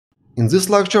In this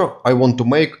lecture, I want to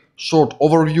make short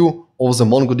overview of the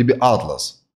MongoDB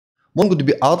Atlas.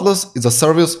 MongoDB Atlas is a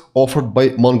service offered by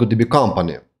MongoDB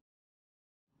company.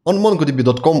 On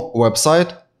mongodb.com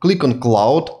website, click on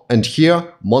Cloud and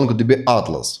here MongoDB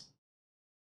Atlas.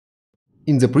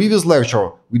 In the previous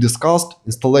lecture, we discussed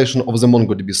installation of the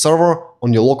MongoDB server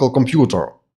on your local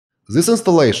computer. This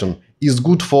installation is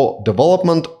good for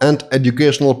development and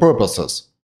educational purposes.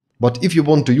 But if you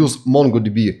want to use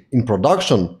MongoDB in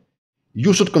production,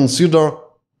 you should consider,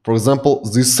 for example,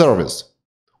 this service.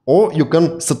 Or you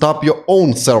can set up your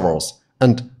own servers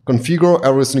and configure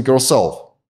everything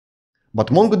yourself. But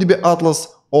MongoDB Atlas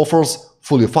offers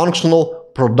fully functional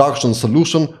production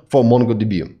solution for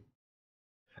MongoDB.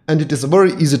 And it is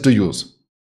very easy to use.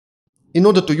 In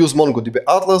order to use MongoDB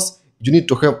Atlas, you need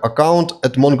to have account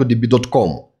at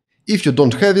mongodb.com. If you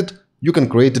don't have it, you can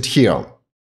create it here.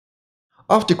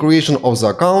 After creation of the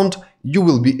account, you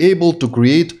will be able to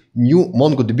create new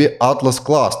MongoDB Atlas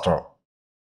cluster.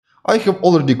 I have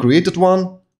already created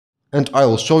one, and I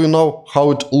will show you now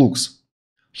how it looks.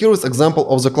 Here is example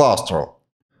of the cluster.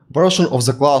 Version of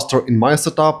the cluster in my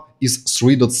setup is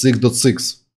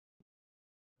 3.6.6.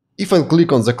 If I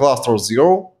click on the cluster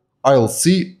 0, I'll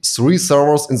see 3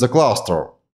 servers in the cluster.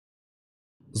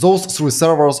 Those 3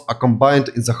 servers are combined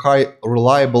in the high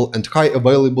reliable and high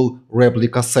available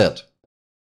replica set.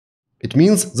 It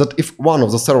means that if one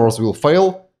of the servers will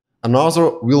fail, another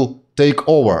will take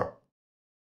over.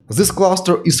 This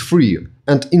cluster is free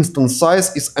and instance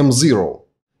size is M0.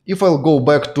 If I'll go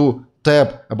back to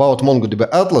tab about MongoDB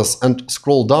Atlas and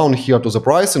scroll down here to the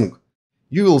pricing,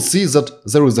 you will see that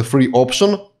there is a free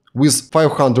option with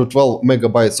 512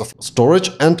 megabytes of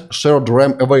storage and shared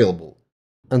RAM available.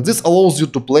 And this allows you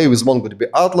to play with MongoDB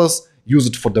Atlas, use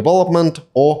it for development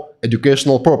or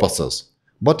educational purposes.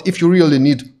 But if you really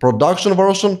need production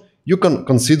version, you can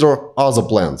consider other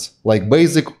plans, like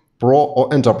Basic, Pro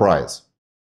or Enterprise.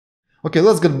 Okay,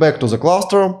 let's get back to the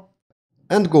cluster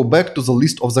and go back to the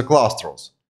list of the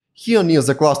clusters. Here near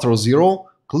the cluster 0,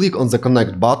 click on the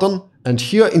Connect button, and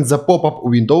here in the pop-up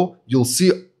window you'll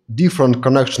see different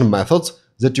connection methods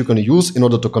that you can use in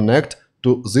order to connect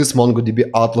to this MongoDB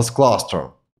Atlas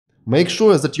cluster. Make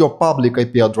sure that your public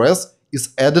IP address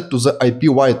is added to the IP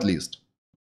whitelist.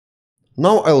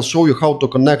 Now I'll show you how to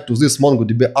connect to this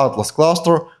MongoDB Atlas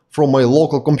cluster from my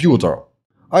local computer.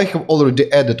 I have already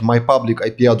added my public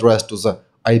IP address to the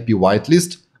IP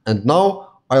whitelist, and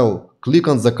now I'll click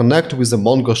on the Connect with the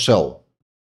Mongo shell.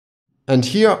 And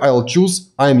here I'll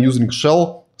choose I am using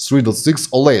shell 3.6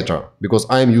 or later, because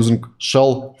I am using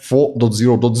shell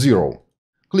 4.0.0.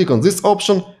 Click on this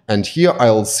option, and here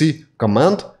I'll see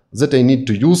command that I need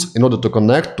to use in order to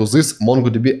connect to this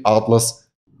MongoDB Atlas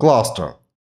cluster.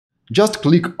 Just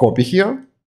click copy here,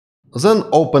 then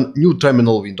open new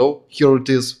terminal window, here it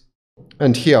is,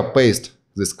 and here paste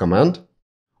this command.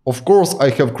 Of course, I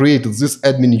have created this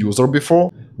admin user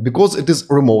before, because it is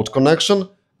remote connection,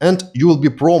 and you will be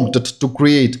prompted to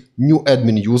create new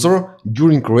admin user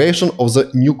during creation of the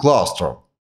new cluster.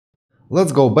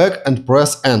 Let's go back and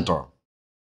press enter.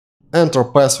 Enter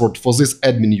password for this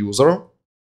admin user.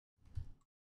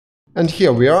 And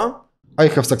here we are. I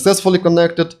have successfully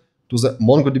connected to the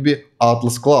MongoDB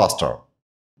Atlas cluster.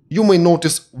 You may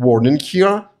notice warning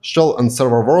here, shell and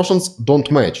server versions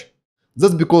don't match.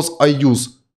 That's because I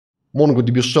use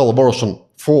MongoDB shell version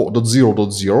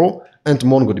 4.0.0 and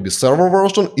MongoDB server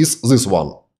version is this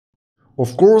one.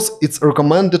 Of course, it's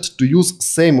recommended to use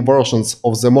same versions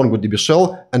of the MongoDB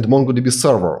shell and MongoDB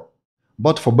server.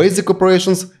 But for basic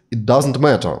operations, it doesn't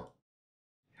matter.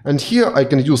 And here I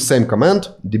can use same command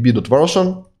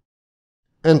db.version,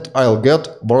 and I'll get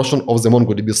version of the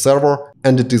MongoDB server,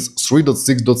 and it is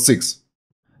 3.6.6.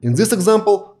 In this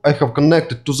example, I have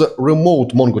connected to the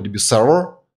remote MongoDB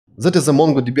server, that is a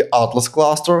MongoDB Atlas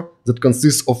cluster that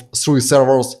consists of 3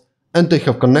 servers, and I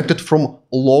have connected from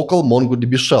local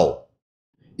MongoDB shell.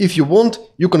 If you want,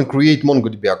 you can create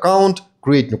MongoDB account,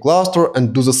 create new cluster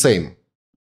and do the same.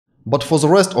 But for the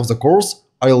rest of the course,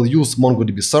 I'll use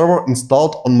MongoDB server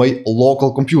installed on my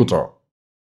local computer.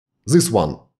 This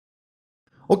one.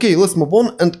 Okay, let's move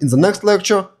on, and in the next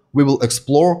lecture we will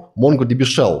explore MongoDB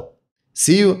shell.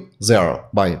 See you there.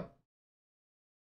 Bye.